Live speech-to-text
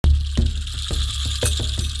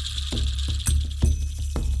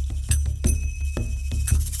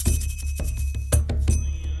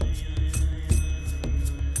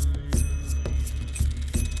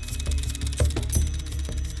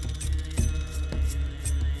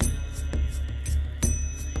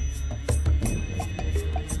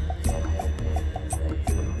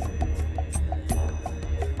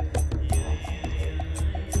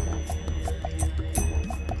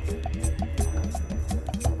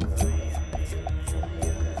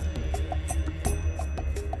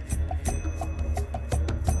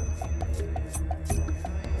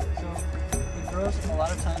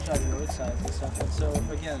pesticides and stuff. And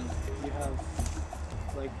so again, you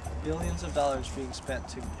have like billions of dollars being spent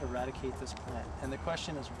to eradicate this plant. And the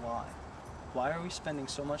question is why? Why are we spending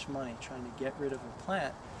so much money trying to get rid of a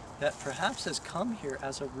plant that perhaps has come here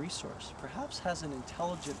as a resource, perhaps has an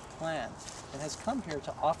intelligent plan, and has come here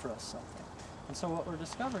to offer us something? And so what we're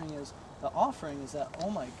discovering is the offering is that, oh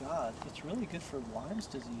my God, it's really good for Lyme's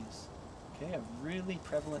disease. Okay, a really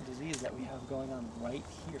prevalent disease that we have going on right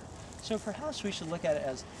here. So perhaps we should look at it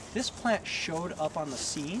as this plant showed up on the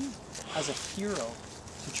scene as a hero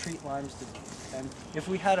to treat Lyme's disease. And if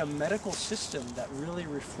we had a medical system that really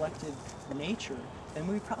reflected nature, then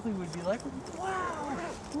we probably would be like, wow,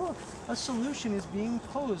 look, a solution is being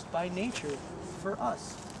posed by nature for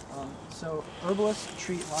us. So herbalists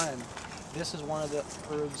treat Lyme. This is one of the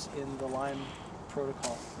herbs in the Lyme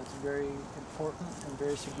protocol that's very important and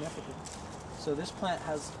very significant. So this plant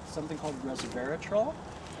has something called resveratrol,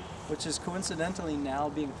 which is coincidentally now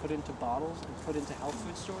being put into bottles and put into health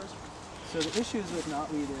food stores. So the issues with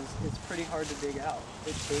knotweed is it's pretty hard to dig out.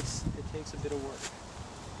 It takes a bit of work,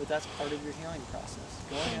 but that's part of your healing process.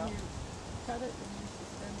 Going out. Cut it and use the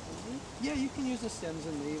stems and leaves? Yeah, you can use the stems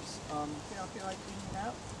and leaves. You don't feel like digging it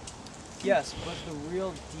out? Yes, but the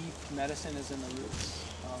real deep medicine is in the roots.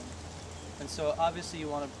 And so obviously you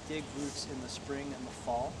want to dig roots in the spring and the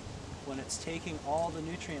fall when it's taking all the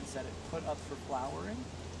nutrients that it put up for flowering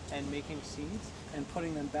and making seeds and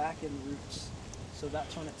putting them back in roots. So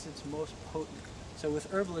that's when it's its most potent. So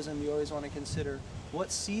with herbalism, you always want to consider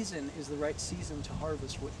what season is the right season to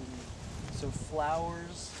harvest what you need. So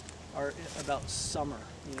flowers are about summer.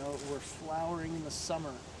 You know, we're flowering in the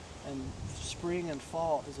summer, and spring and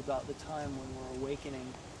fall is about the time when we're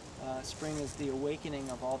awakening. Spring is the awakening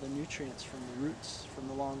of all the nutrients from the roots from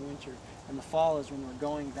the long winter, and the fall is when we're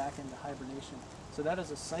going back into hibernation. So that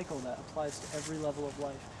is a cycle that applies to every level of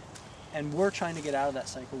life. And we're trying to get out of that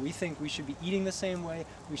cycle. We think we should be eating the same way,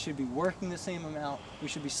 we should be working the same amount, we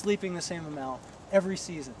should be sleeping the same amount every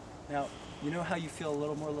season. Now, you know how you feel a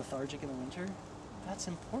little more lethargic in the winter? That's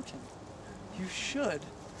important. You should.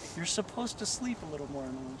 You're supposed to sleep a little more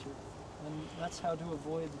in the winter. And that's how to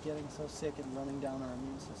avoid getting so sick and running down our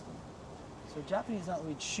immune system. So Japanese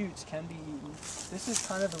knotweed shoots can be eaten. This is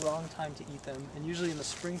kind of the wrong time to eat them, and usually in the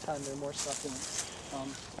springtime they're more succulent.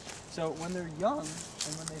 So when they're young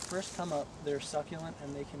and when they first come up, they're succulent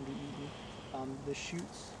and they can be eaten. The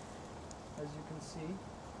shoots, as you can see,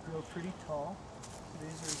 grow pretty tall. So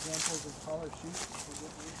these are examples of taller shoots.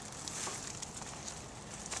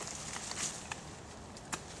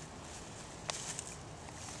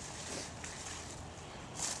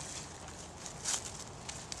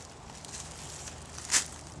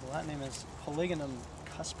 The Latin name is Polygonum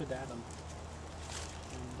cuspidatum.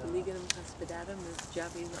 Polygonum cuspidatum is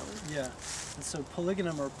Japanese knotweed? Yeah, and so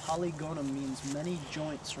polygonum or polygonum means many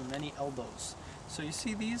joints or many elbows. So you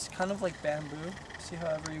see these kind of like bamboo, see how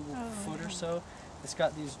every foot or so, it's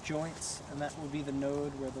got these joints, and that will be the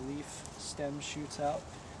node where the leaf stem shoots out.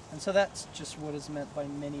 And so that's just what is meant by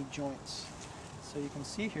many joints. So you can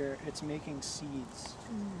see here, it's making seeds.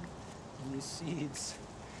 And these seeds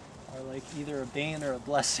are like either a bane or a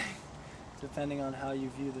blessing, depending on how you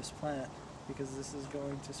view this plant, because this is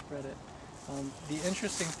going to spread it. The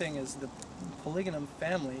interesting thing is the Polygonum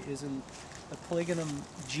family is in, the Polygonum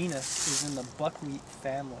genus is in the buckwheat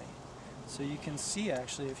family. So you can see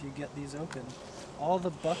actually if you get these open, all the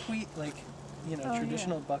buckwheat, like, you know,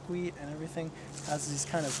 traditional buckwheat and everything has these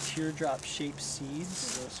kind of teardrop shaped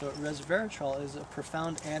seeds. So resveratrol is a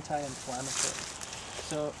profound anti-inflammatory.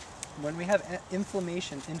 So when we have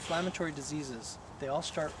inflammatory diseases, they all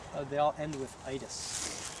end with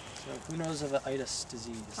itis. So who knows of an itis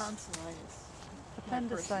disease? Tonsillitis.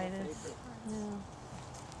 Appendicitis. Yeah.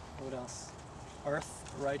 What else?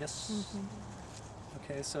 Arthritis.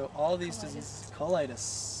 Okay, so all these diseases.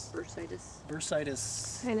 Colitis. Bursitis.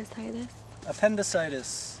 Bursitis. Sinusitis.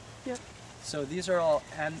 Appendicitis. Yep. So these are all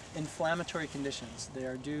inflammatory conditions. They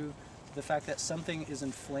are due to the fact that something is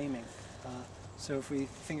inflaming. So if we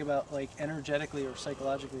think about like energetically or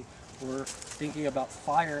psychologically, we're thinking about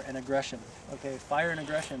fire and aggression. Okay, fire and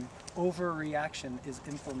aggression, overreaction is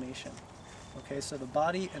inflammation. Okay, so the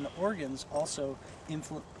body and the organs also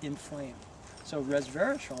inflame. So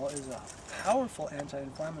resveratrol is a powerful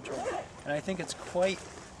anti-inflammatory, and I think it's quite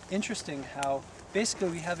interesting how basically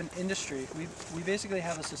we have an industry, we basically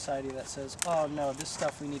have a society that says, oh no, this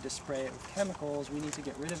stuff we need to spray it with chemicals, we need to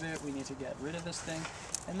get rid of it, we need to get rid of this thing,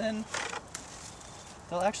 and then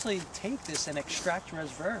they'll actually take this and extract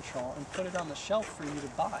resveratrol and put it on the shelf for you to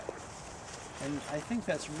buy. And I think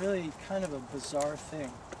that's really kind of a bizarre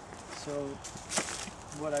thing. So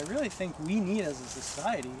what I really think we need as a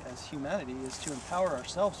society, as humanity, is to empower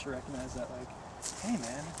ourselves to recognize that, like, hey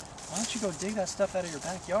man, why don't you go dig that stuff out of your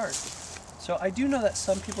backyard? So I do know that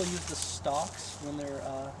some people use the stalks when they're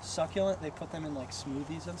succulent. They put them in like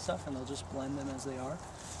smoothies and stuff, and they'll just blend them as they are.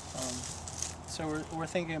 So we're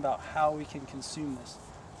thinking about how we can consume this.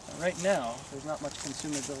 Right now, there's not much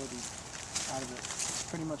consumability out of it. It's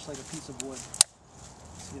pretty much like a piece of wood.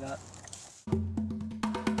 See that?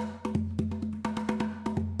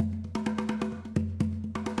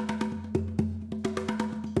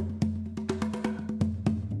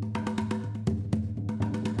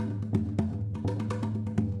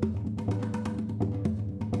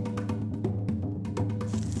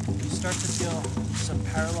 Start to feel some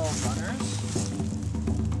parallel runners,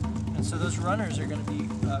 and so those runners are going to be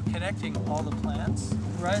connecting all the plants.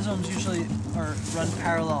 Rhizomes usually run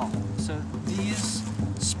parallel, so these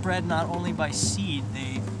spread not only by seed,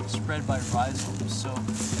 they spread by rhizomes. So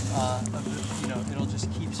it'll just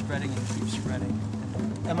keep spreading and keep spreading.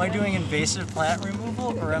 Am I doing invasive plant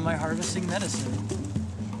removal or am I harvesting medicine?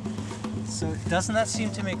 So doesn't that seem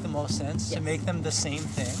to make the most sense? Yes. To make them the same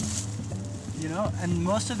thing? You know, and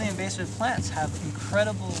most of the invasive plants have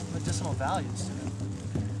incredible medicinal values to them.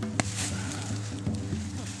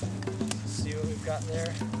 See what we've got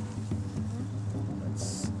there?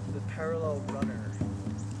 That's the parallel runner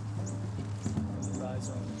of the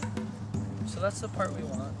rhizome. So that's the part we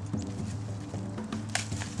want.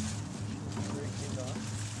 Break these off.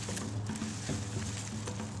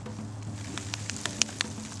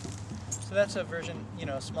 So that's a version,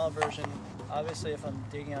 a small version. Obviously, if I'm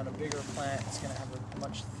digging out a bigger plant, it's going to have a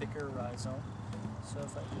much thicker rhizome. So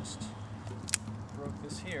if I just broke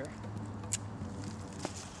this here,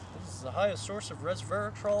 this is the highest source of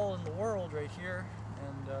resveratrol in the world right here,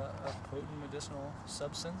 and a potent medicinal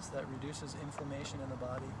substance that reduces inflammation in the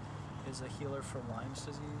body, is a healer for Lyme's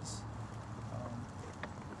disease,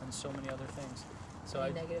 and so many other things. So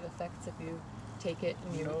Any negative effects if you take it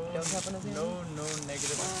and you don't have one of these? No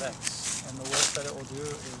negative effects. And the work that it will do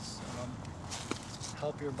is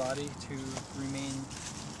help your body to remain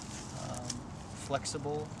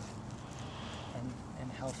flexible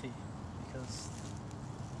and healthy, because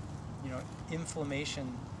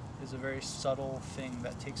inflammation is a very subtle thing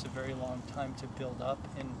that takes a very long time to build up,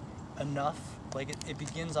 and it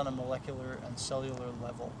begins on a molecular and cellular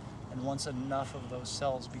level, and once enough of those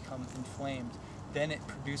cells become inflamed, then it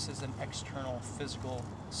produces an external physical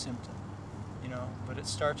symptom, but it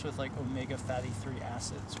starts with like omega fatty 3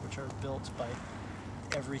 acids, which are built by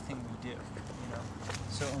everything we do,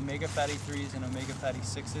 So omega fatty 3s and omega fatty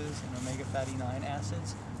 6s and omega fatty 9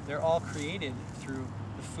 acids, they're all created through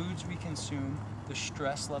the foods we consume, the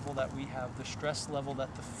stress level that we have, the stress level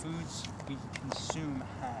that the foods we consume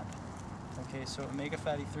have. Okay, so omega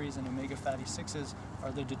fatty 3s and omega fatty 6s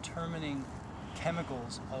are the determining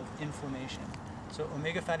chemicals of inflammation. So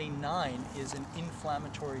omega fatty 9 is an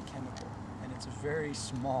inflammatory chemical, and it's a very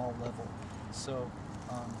small level. So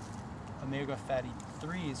omega fatty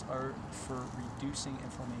 3s are for reducing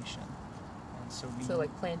inflammation, and so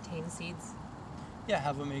like plantain seeds. Yeah,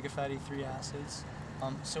 have omega fatty 3 acids.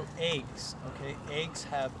 So eggs, okay, eggs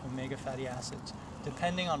have omega fatty acids.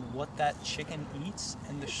 Depending on what that chicken eats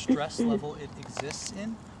and the stress level it exists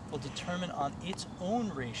in, will determine on its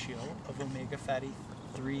own ratio of omega fatty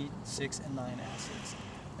 3, 6, and 9 acids.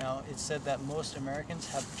 Now, it's said that most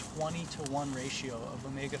Americans have 20-to-1 ratio of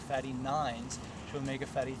omega fatty 9s to omega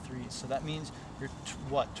fatty 3s. So that means you're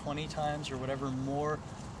 20 times or whatever more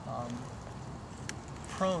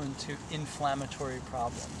prone to inflammatory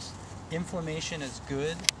problems. Inflammation is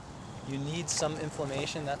good. You need some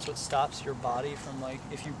inflammation. That's what stops your body from, like,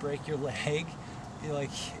 if you break your leg,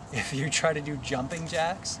 if you try to do jumping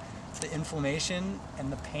jacks, the inflammation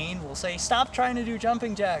and the pain will say, stop trying to do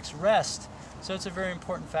jumping jacks, rest. So it's a very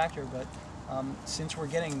important factor, but since we're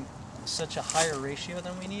getting such a higher ratio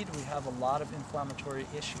than we need, we have a lot of inflammatory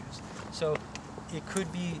issues. So it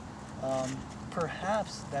could be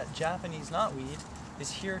perhaps that Japanese knotweed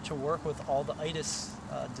is here to work with all the itis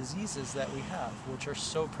diseases that we have, which are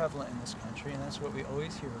so prevalent in this country, and that's what we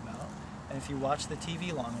always hear about. And if you watch the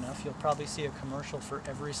TV long enough, you'll probably see a commercial for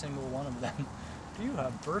every single one of them. Do you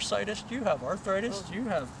have bursitis? Do you have arthritis? Do you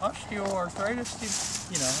have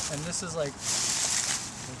osteoarthritis? And this is like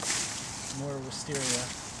more wisteria.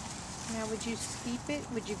 Now, would you steep it?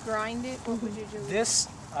 Would you grind it? What would you do? This,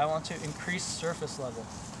 I want to increase surface level.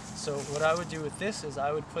 So what I would do with this is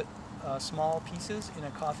I would put small pieces in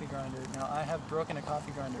a coffee grinder. Now, I have broken a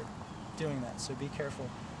coffee grinder doing that, so be careful.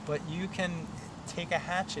 But you can take a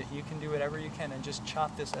hatchet, you can do whatever you can, and just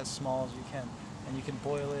chop this as small as you can. and you can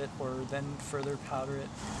boil it or then further powder it.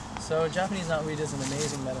 So Japanese knotweed is an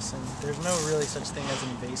amazing medicine. There's no really such thing as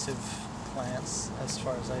invasive plants as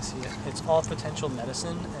far as I see it. It's all potential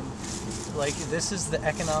medicine, and like this is the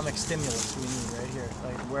economic stimulus we need right here.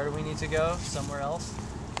 Like, where do we need to go? Somewhere else?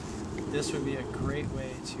 This would be a great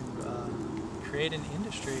way to create an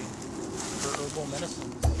industry for herbal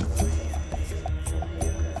medicines.